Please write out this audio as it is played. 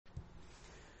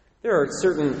There are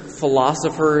certain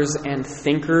philosophers and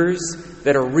thinkers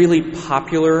that are really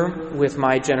popular with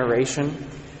my generation.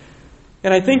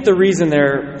 And I think the reason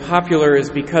they're popular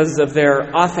is because of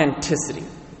their authenticity.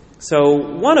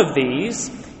 So one of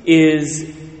these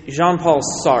is Jean-Paul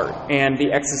Sartre and the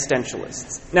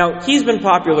existentialists. Now, he's been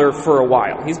popular for a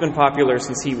while. He's been popular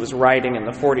since he was writing in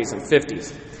the 40s and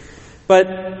 50s.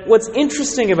 But what's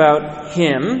interesting about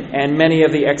him and many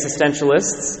of the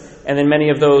existentialists, and then many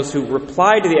of those who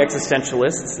reply to the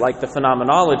existentialists, like the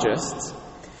phenomenologists,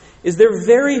 is they're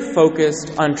very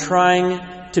focused on trying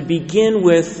to begin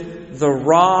with the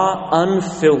raw,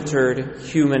 unfiltered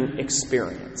human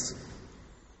experience.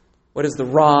 What is the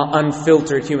raw,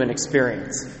 unfiltered human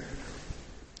experience?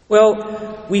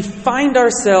 Well, we find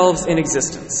ourselves in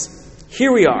existence.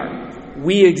 Here we are.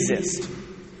 We exist.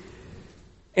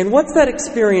 And what's that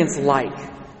experience like?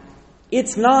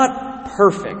 It's not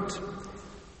perfect.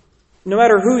 No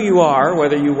matter who you are,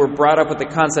 whether you were brought up with the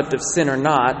concept of sin or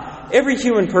not, every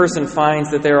human person finds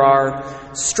that there are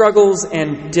struggles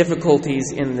and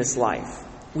difficulties in this life.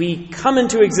 We come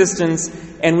into existence,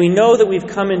 and we know that we've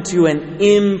come into an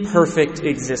imperfect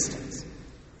existence.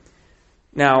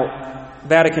 Now,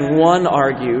 Vatican I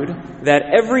argued that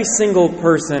every single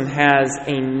person has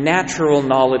a natural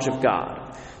knowledge of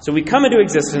God. So we come into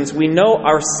existence, we know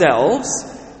ourselves,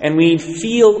 and we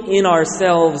feel in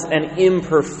ourselves an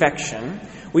imperfection.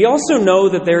 We also know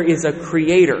that there is a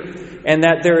Creator, and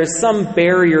that there is some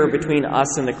barrier between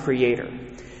us and the Creator.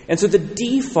 And so the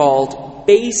default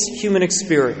base human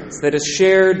experience that is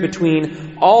shared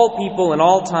between all people in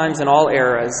all times and all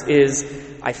eras is,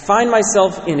 I find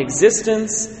myself in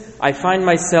existence, I find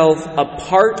myself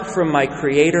apart from my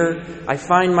Creator, I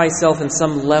find myself in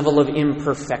some level of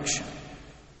imperfection.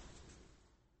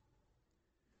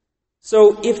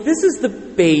 So if this is the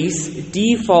base,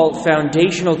 default,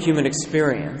 foundational human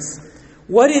experience,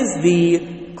 what is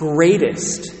the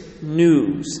greatest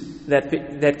news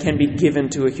that can be given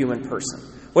to a human person?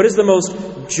 What is the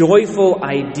most joyful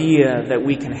idea that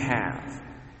we can have?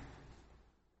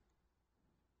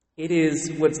 It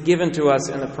is what's given to us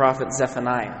in the prophet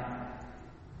Zephaniah.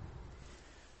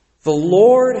 The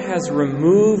Lord has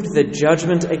removed the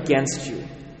judgment against you.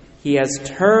 He has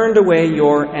turned away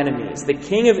your enemies. The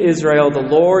King of Israel, the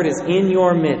Lord, is in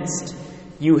your midst.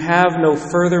 You have no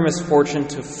further misfortune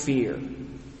to fear.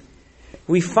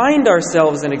 We find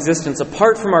ourselves in existence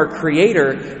apart from our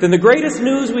Creator, then the greatest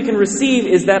news we can receive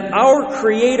is that our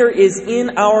Creator is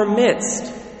in our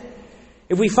midst.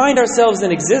 If we find ourselves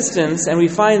in existence and we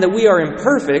find that we are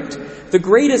imperfect, the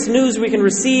greatest news we can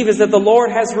receive is that the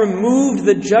Lord has removed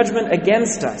the judgment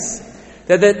against us.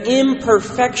 That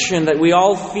imperfection that we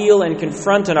all feel and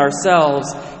confront in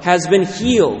ourselves has been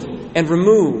healed and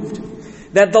removed.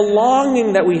 That the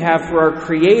longing that we have for our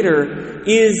Creator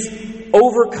is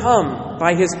overcome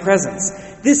by His presence.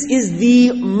 This is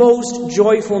the most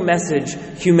joyful message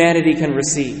humanity can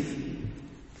receive.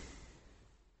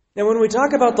 Now, when we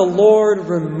talk about the Lord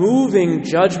removing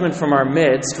judgment from our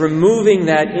midst, removing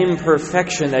that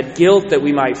imperfection, that guilt that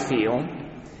we might feel,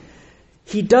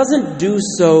 He doesn't do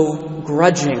so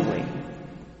grudgingly.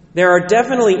 There are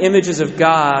definitely images of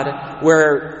God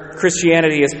where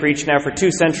Christianity has preached now for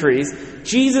 2 centuries.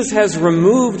 Jesus has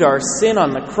removed our sin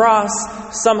on the cross.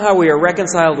 Somehow we are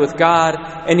reconciled with God,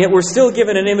 and yet we're still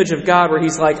given an image of God where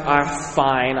He's like,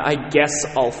 fine, I guess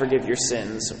I'll forgive your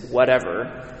sins,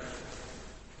 whatever.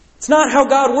 It's not how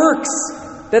God works.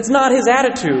 That's not His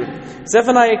attitude.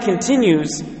 Zephaniah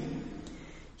continues,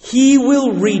 He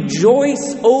will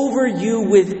rejoice over you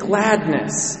with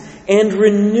gladness and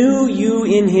renew you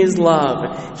in His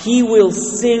love. He will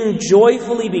sing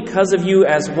joyfully because of you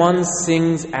as one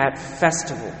sings at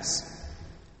festivals.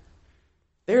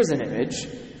 There's an image.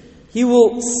 He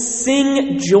will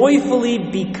sing joyfully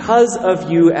because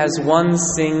of you as one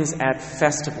sings at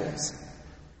festivals.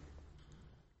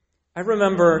 I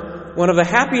remember one of the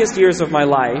happiest years of my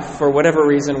life, for whatever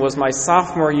reason, was my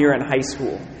sophomore year in high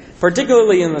school.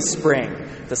 Particularly in the spring.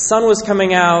 The sun was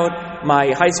coming out,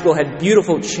 my high school had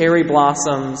beautiful cherry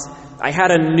blossoms, I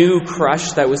had a new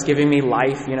crush that was giving me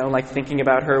life, like thinking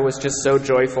about her was just so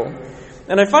joyful.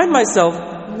 And I find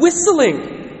myself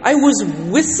whistling. I was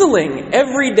whistling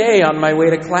every day on my way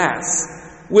to class,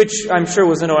 which I'm sure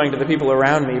was annoying to the people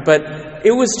around me, but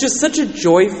it was just such a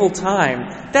joyful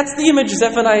time. That's the image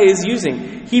Zephaniah is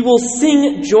using. He will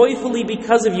sing joyfully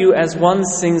because of you as one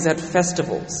sings at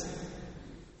festivals.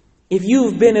 If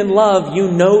you've been in love,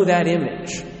 you know that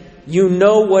image. You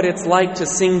know what it's like to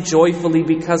sing joyfully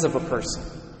because of a person.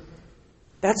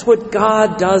 That's what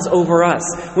God does over us.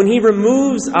 When He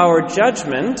removes our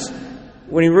judgment,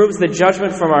 when He removes the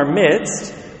judgment from our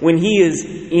midst, when he is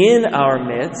in our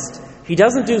midst, he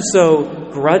doesn't do so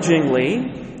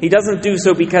grudgingly. He doesn't do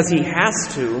so because he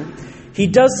has to. He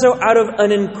does so out of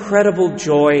an incredible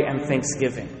joy and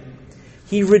thanksgiving.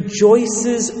 He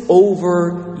rejoices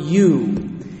over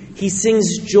you. He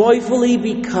sings joyfully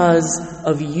because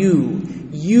of you.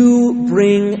 You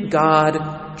bring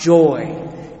God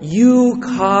joy. You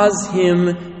cause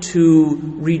him to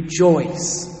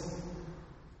rejoice.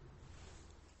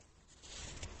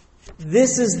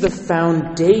 This is the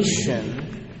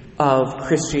foundation of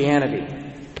Christianity.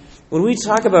 When we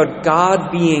talk about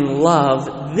God being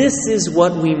love, this is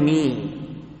what we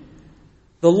mean.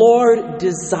 The Lord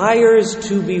desires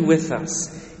to be with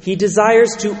us. He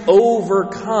desires to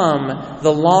overcome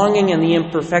the longing and the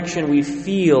imperfection we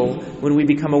feel when we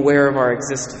become aware of our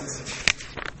existence.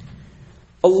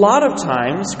 A lot of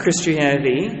times,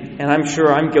 Christianity, and I'm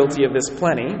sure I'm guilty of this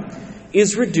plenty,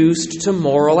 is reduced to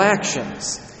moral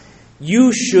actions.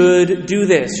 You should do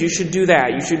this, you should do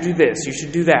that, you should do this, you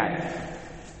should do that.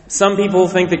 Some people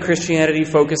think that Christianity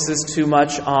focuses too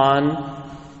much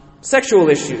on sexual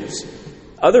issues.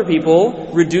 Other people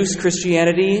reduce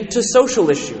Christianity to social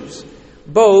issues.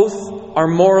 Both are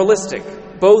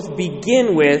moralistic. Both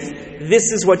begin with,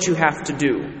 this is what you have to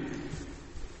do.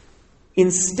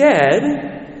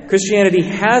 Instead, Christianity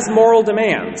has moral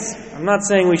demands. I'm not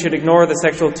saying we should ignore the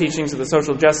sexual teachings or the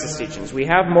social justice teachings. We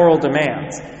have moral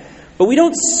demands. But we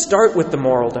don't start with the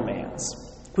moral demands.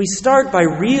 We start by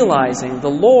realizing the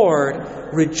Lord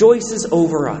rejoices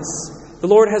over us. The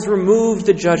Lord has removed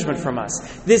the judgment from us.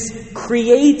 This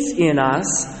creates in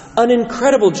us an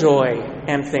incredible joy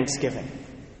and thanksgiving.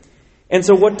 And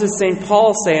so what does St.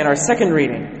 Paul say in our second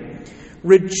reading?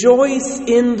 Rejoice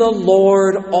in the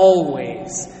Lord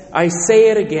always. I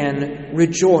say it again,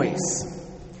 rejoice.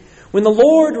 When the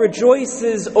Lord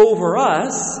rejoices over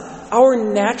us, our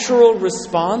natural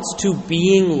response to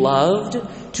being loved,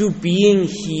 to being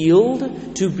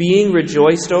healed, to being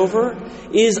rejoiced over,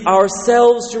 is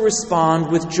ourselves to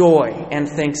respond with joy and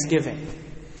thanksgiving.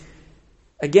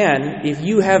 Again, if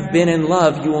you have been in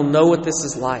love, you will know what this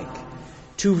is like.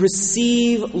 To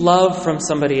receive love from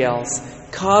somebody else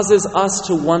causes us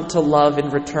to want to love in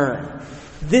return.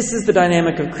 This is the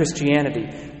dynamic of Christianity.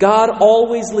 God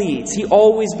always leads. He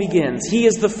always begins. He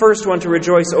is the first one to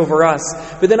rejoice over us.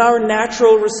 But then our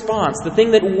natural response, the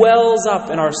thing that wells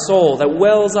up in our soul, that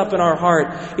wells up in our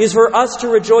heart, is for us to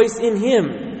rejoice in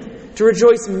Him, to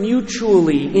rejoice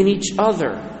mutually in each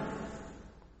other.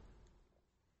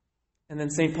 And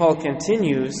then St. Paul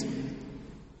continues,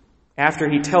 after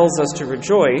he tells us to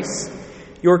rejoice,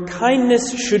 your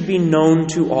kindness should be known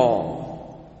to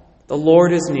all. The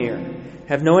Lord is near.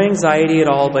 Have no anxiety at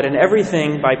all, but in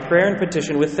everything, by prayer and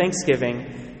petition with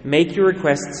thanksgiving, make your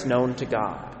requests known to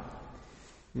God.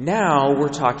 Now we're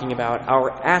talking about our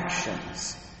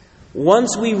actions.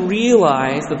 Once we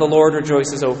realize that the Lord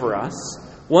rejoices over us,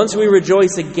 once we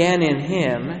rejoice again in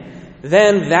Him,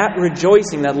 then that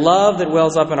rejoicing, that love that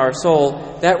wells up in our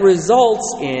soul, that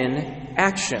results in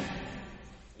action.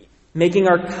 Making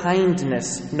our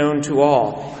kindness known to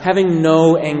all, having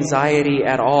no anxiety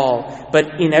at all,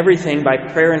 but in everything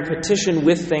by prayer and petition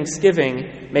with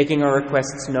thanksgiving, making our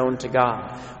requests known to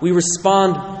God. We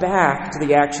respond back to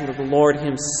the action that the Lord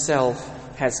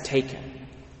Himself has taken.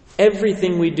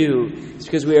 Everything we do is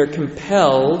because we are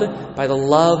compelled by the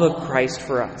love of Christ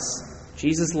for us.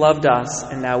 Jesus loved us,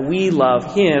 and now we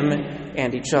love Him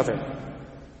and each other.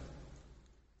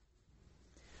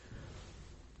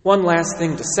 One last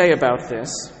thing to say about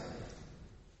this.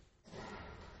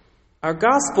 Our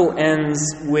gospel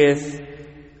ends with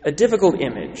a difficult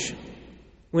image.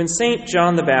 When St.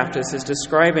 John the Baptist is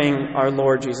describing our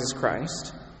Lord Jesus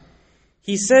Christ,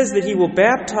 he says that He will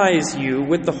baptize you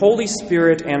with the Holy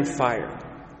Spirit and fire.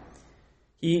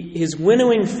 His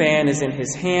winnowing fan is in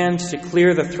His hand to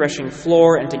clear the threshing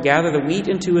floor and to gather the wheat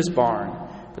into His barn,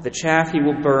 but the chaff He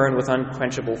will burn with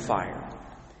unquenchable fire.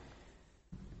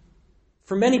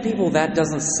 For many people, that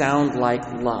doesn't sound like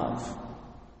love.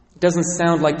 It doesn't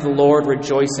sound like the Lord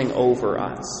rejoicing over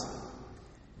us.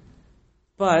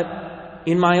 But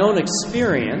in my own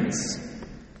experience,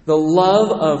 the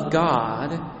love of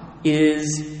God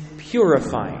is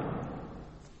purifying.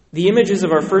 The images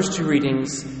of our first two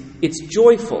readings, it's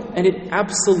joyful, and it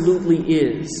absolutely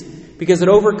is, because it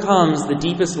overcomes the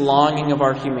deepest longing of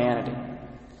our humanity.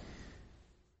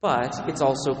 But it's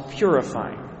also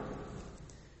purifying.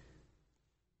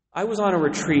 I was on a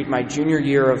retreat my junior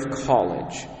year of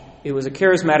college. It was a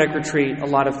charismatic retreat. A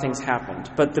lot of things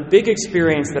happened. But the big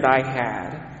experience that I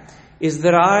had is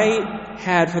that I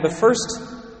had for the first,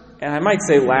 and I might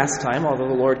say last time, although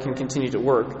the Lord can continue to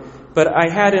work, but I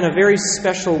had in a very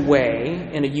special way,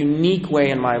 in a unique way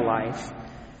in my life,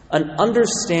 an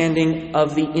understanding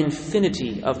of the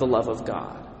infinity of the love of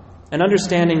God. An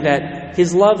understanding that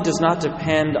His love does not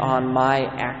depend on my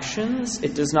actions.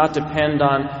 It does not depend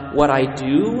on what I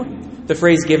do. The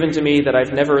phrase given to me that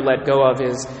I've never let go of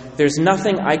is, there's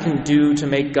nothing I can do to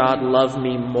make God love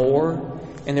me more,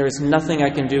 and there is nothing I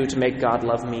can do to make God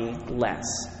love me less.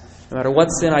 No matter what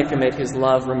sin I commit, His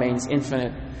love remains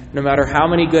infinite. No matter how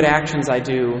many good actions I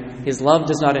do, His love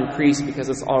does not increase because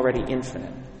it's already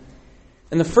infinite.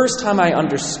 And the first time I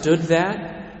understood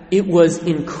that, it was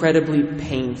incredibly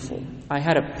painful. I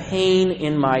had a pain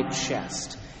in my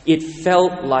chest. It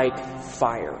felt like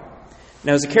fire.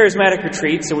 Now, it was a charismatic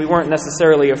retreat, so we weren't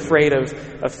necessarily afraid of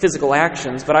physical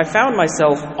actions, but I found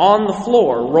myself on the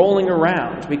floor, rolling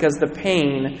around, because the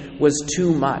pain was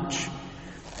too much.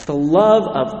 The love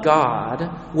of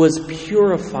God was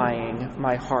purifying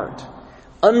my heart.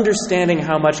 Understanding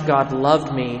how much God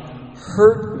loved me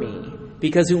hurt me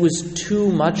because it was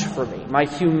too much for me. My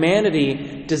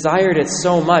humanity desired it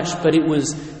so much, but it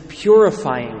was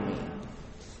purifying me.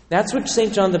 That's what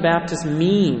St. John the Baptist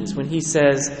means when he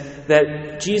says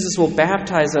that Jesus will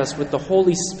baptize us with the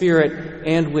Holy Spirit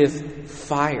and with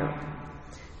fire.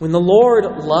 When the Lord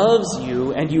loves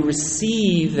you and you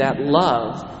receive that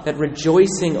love, that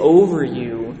rejoicing over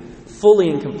you fully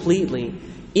and completely,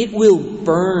 it will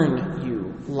burn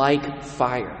you like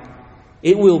fire.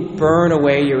 It will burn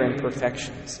away your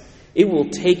imperfections. It will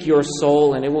take your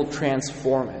soul and it will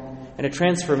transform it. And a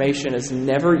transformation is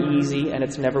never easy and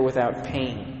it's never without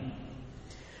pain.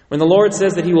 When the Lord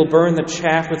says that He will burn the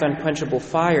chaff with unquenchable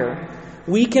fire,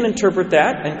 we can interpret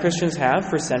that, and Christians have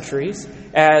for centuries,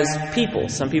 as people.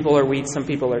 Some people are wheat, some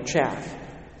people are chaff.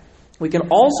 We can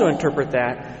also interpret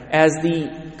that as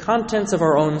the contents of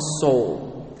our own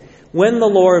soul. When the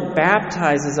Lord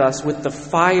baptizes us with the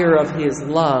fire of His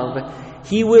love,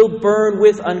 He will burn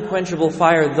with unquenchable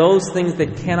fire those things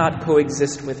that cannot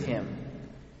coexist with Him.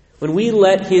 When we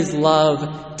let His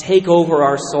love take over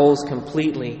our souls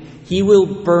completely, He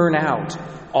will burn out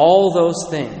all those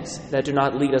things that do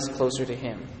not lead us closer to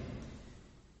Him.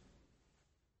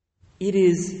 It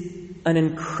is an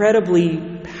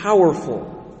incredibly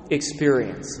powerful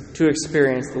experience to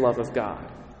experience the love of God.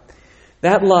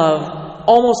 That love,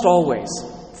 almost always,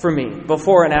 for me,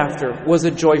 before and after, was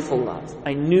a joyful love.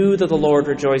 I knew that the Lord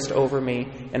rejoiced over me,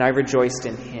 and I rejoiced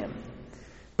in Him.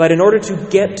 But in order to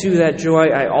get to that joy,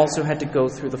 I also had to go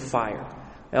through the fire.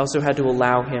 I also had to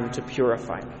allow Him to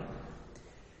purify me.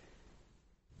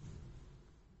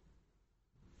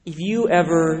 If you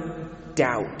ever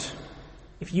doubt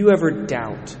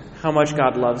how much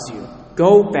God loves you,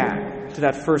 go back to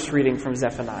that first reading from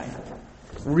Zephaniah.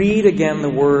 Read again the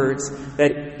words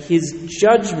that His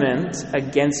judgment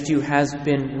against you has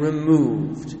been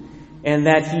removed, and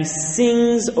that He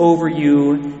sings over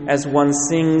you as one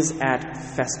sings at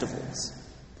festivals.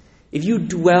 If you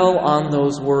dwell on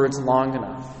those words long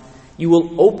enough, you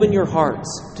will open your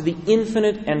hearts to the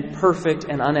infinite and perfect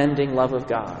and unending love of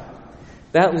God.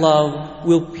 That love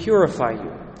will purify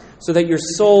you so that your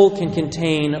soul can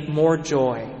contain more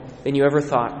joy than you ever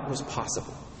thought was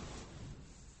possible.